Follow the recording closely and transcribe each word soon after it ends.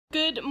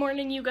Good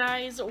morning, you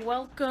guys.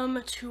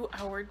 Welcome to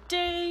our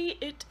day.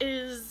 It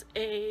is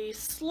a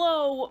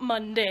slow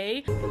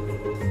Monday.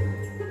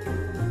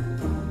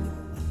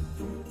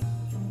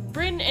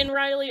 Bryn and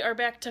Riley are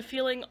back to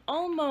feeling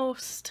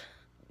almost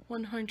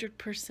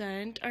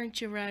 100%,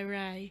 aren't you,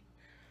 Rai?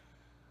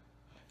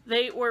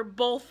 They were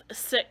both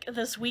sick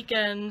this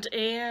weekend,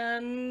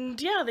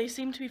 and yeah, they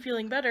seem to be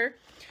feeling better.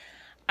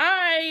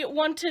 I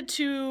wanted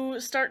to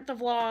start the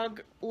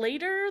vlog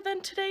later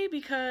than today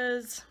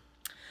because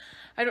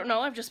I don't know,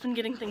 I've just been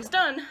getting things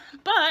done,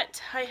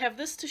 but I have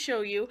this to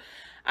show you.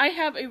 I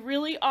have a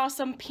really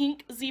awesome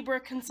pink zebra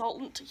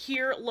consultant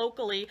here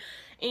locally,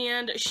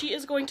 and she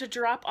is going to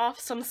drop off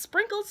some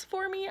sprinkles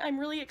for me. I'm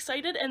really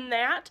excited, and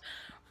that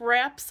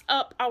wraps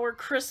up our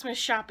Christmas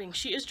shopping.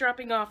 She is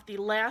dropping off the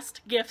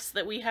last gifts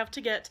that we have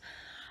to get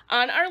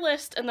on our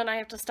list, and then I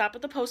have to stop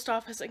at the post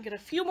office and get a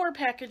few more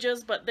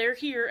packages, but they're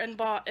here and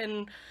bought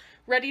and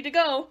ready to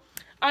go.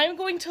 I'm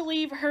going to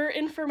leave her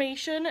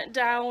information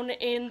down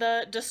in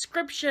the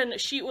description.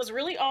 She was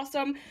really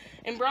awesome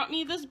and brought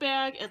me this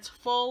bag. It's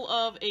full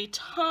of a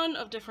ton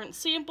of different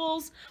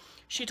samples.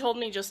 She told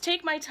me just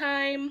take my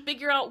time,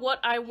 figure out what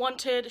I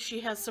wanted.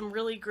 She has some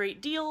really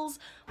great deals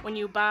when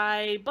you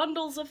buy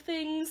bundles of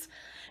things,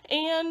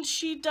 and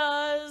she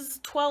does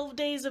 12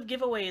 days of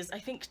giveaways. I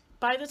think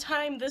by the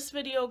time this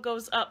video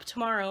goes up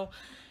tomorrow,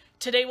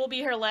 today will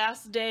be her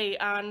last day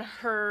on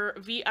her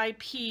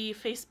VIP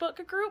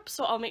Facebook group,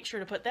 so I'll make sure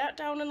to put that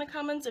down in the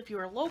comments if you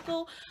are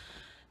local.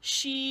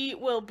 She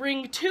will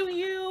bring to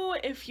you.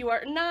 If you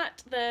are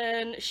not,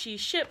 then she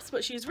ships,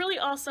 but she's really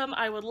awesome.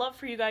 I would love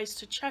for you guys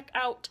to check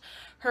out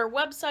her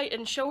website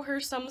and show her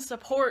some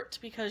support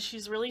because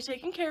she's really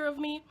taking care of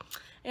me,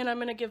 and I'm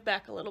gonna give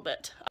back a little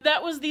bit.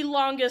 That was the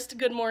longest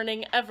good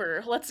morning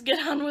ever. Let's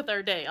get on with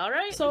our day,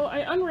 alright? So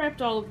I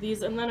unwrapped all of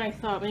these, and then I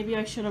thought maybe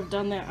I should have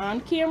done that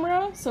on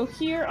camera. So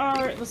here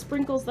are the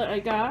sprinkles that I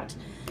got,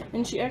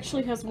 and she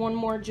actually has one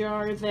more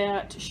jar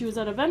that she was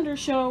at a vendor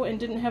show and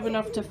didn't have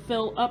enough to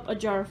fill up a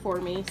jar for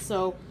me,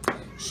 so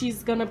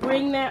she's gonna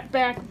bring that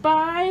back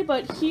by.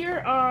 But here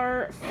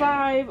are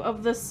 5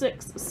 of the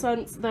 6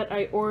 scents that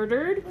I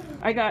ordered.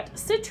 I got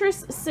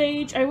citrus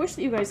sage. I wish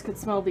that you guys could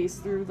smell these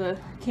through the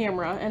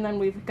camera. And then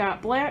we've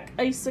got black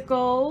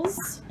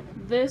icicles.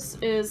 This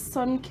is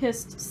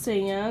sun-kissed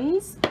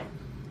sands.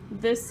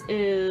 This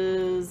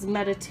is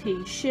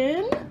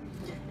meditation.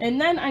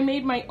 And then I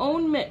made my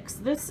own mix.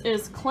 This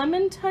is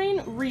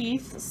clementine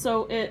wreath,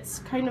 so it's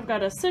kind of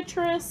got a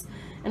citrus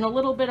and a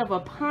little bit of a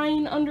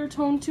pine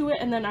undertone to it,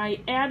 and then I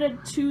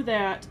added to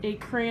that a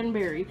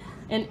cranberry,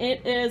 and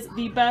it is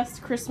the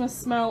best Christmas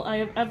smell I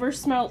have ever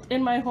smelt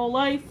in my whole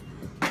life.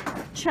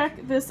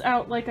 Check this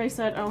out. Like I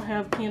said, I'll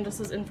have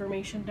Candace's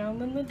information down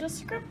in the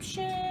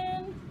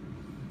description.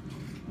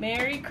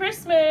 Merry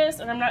Christmas!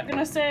 And I'm not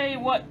gonna say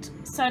what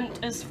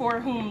scent is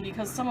for whom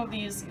because some of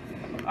these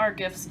are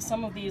gifts,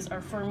 some of these are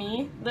for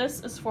me.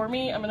 This is for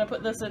me. I'm gonna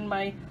put this in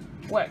my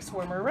wax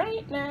warmer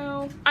right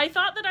now. I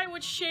thought that I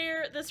would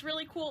share this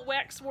really cool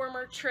wax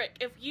warmer trick.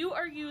 If you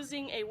are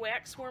using a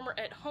wax warmer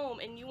at home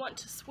and you want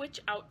to switch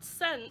out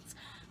scents,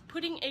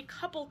 putting a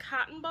couple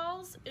cotton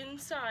balls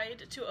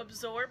inside to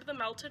absorb the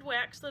melted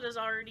wax that is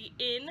already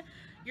in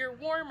your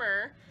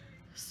warmer,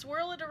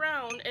 swirl it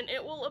around and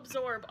it will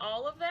absorb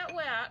all of that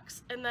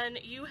wax, and then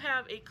you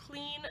have a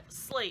clean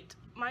slate.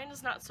 Mine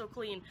is not so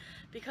clean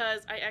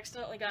because I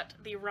accidentally got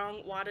the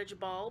wrong wattage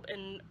bulb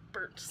and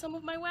burnt some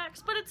of my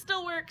wax, but it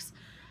still works.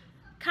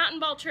 Cotton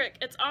ball trick,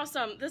 it's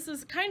awesome. This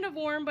is kind of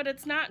warm, but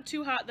it's not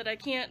too hot that I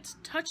can't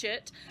touch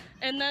it.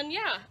 And then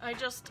yeah,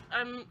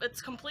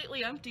 it's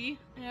completely empty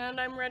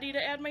and I'm ready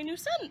to add my new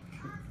scent.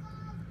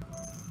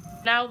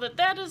 Now that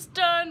that is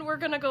done, we're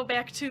gonna go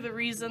back to the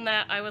reason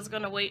that I was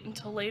gonna wait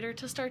until later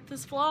to start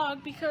this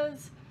vlog,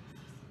 because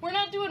we're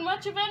not doing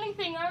much of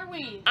anything, are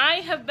we? I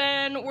have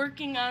been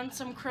working on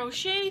some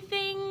crochet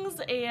things,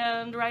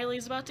 and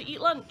Riley's about to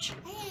eat lunch.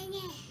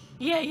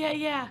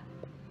 Yeah.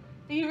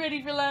 Are you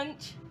ready for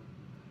lunch?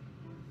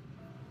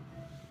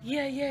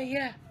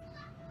 Yeah.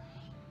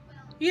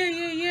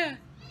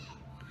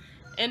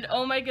 And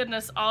oh my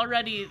goodness,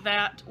 already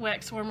that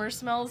wax warmer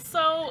smells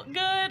so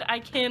good. I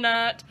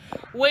cannot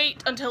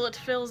wait until it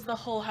fills the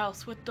whole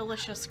house with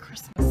delicious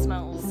Christmas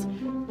smells.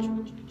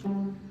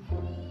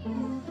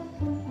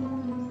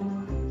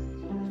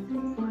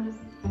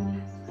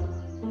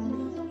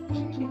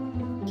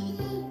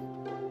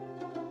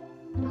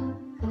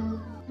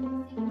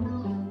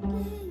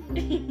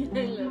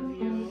 I love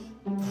you.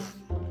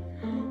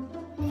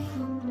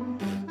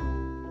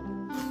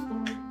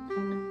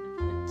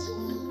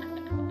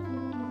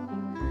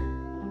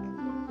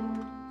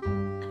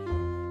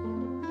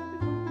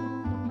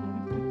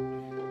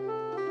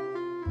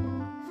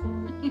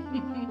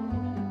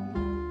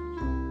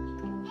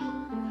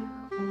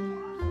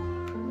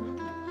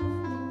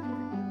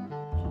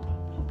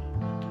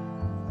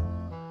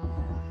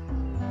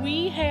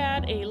 We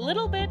had a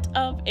little bit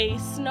of a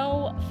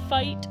snow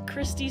fight.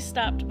 Christy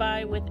stopped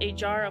by with a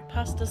jar of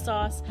pasta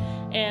sauce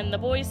and the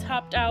boys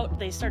hopped out.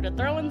 They started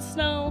throwing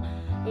snow.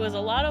 It was a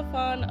lot of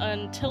fun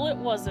until it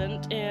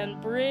wasn't,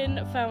 and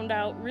Bryn found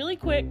out really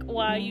quick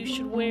why you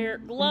should wear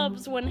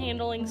gloves when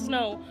handling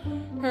snow.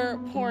 Her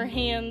poor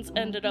hands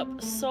ended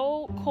up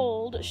so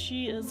cold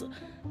she is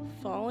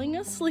falling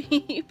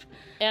asleep.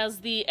 As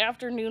the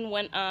afternoon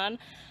went on,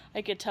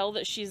 I could tell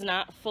that she's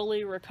not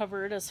fully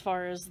recovered as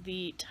far as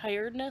the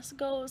tiredness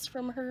goes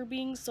from her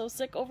being so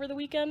sick over the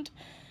weekend.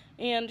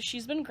 And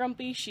she's been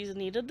grumpy, she's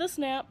needed this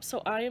nap,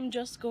 so I am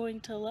just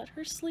going to let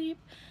her sleep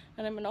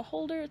and I'm going to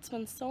hold her. It's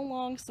been so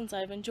long since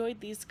I've enjoyed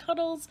these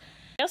cuddles.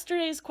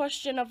 Yesterday's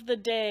question of the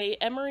day,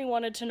 Emery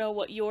wanted to know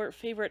what your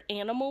favorite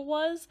animal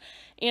was,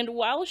 and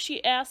while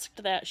she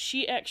asked that,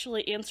 she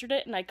actually answered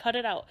it and I cut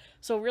it out.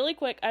 So really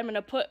quick, I'm going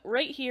to put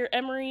right here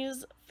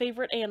Emery's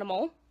favorite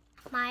animal.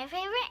 My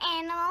favorite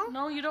animal?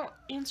 No, you don't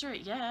answer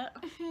it yet.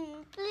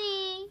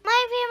 Please.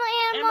 My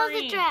favorite animal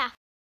is a giraffe.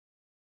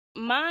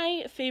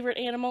 My favorite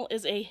animal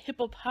is a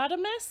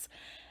hippopotamus,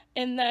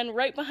 and then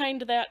right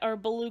behind that are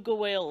beluga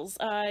whales.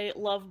 I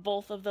love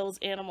both of those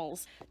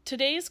animals.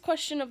 Today's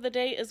question of the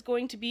day is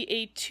going to be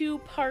a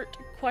two-part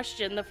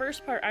question. The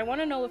first part, I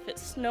want to know if it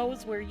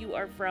snows where you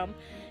are from,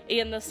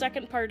 and the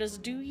second part is,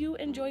 do you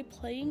enjoy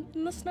playing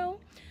in the snow?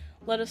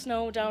 Let us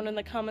know down in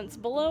the comments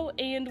below,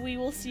 and we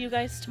will see you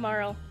guys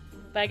tomorrow.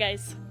 Bye,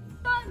 guys.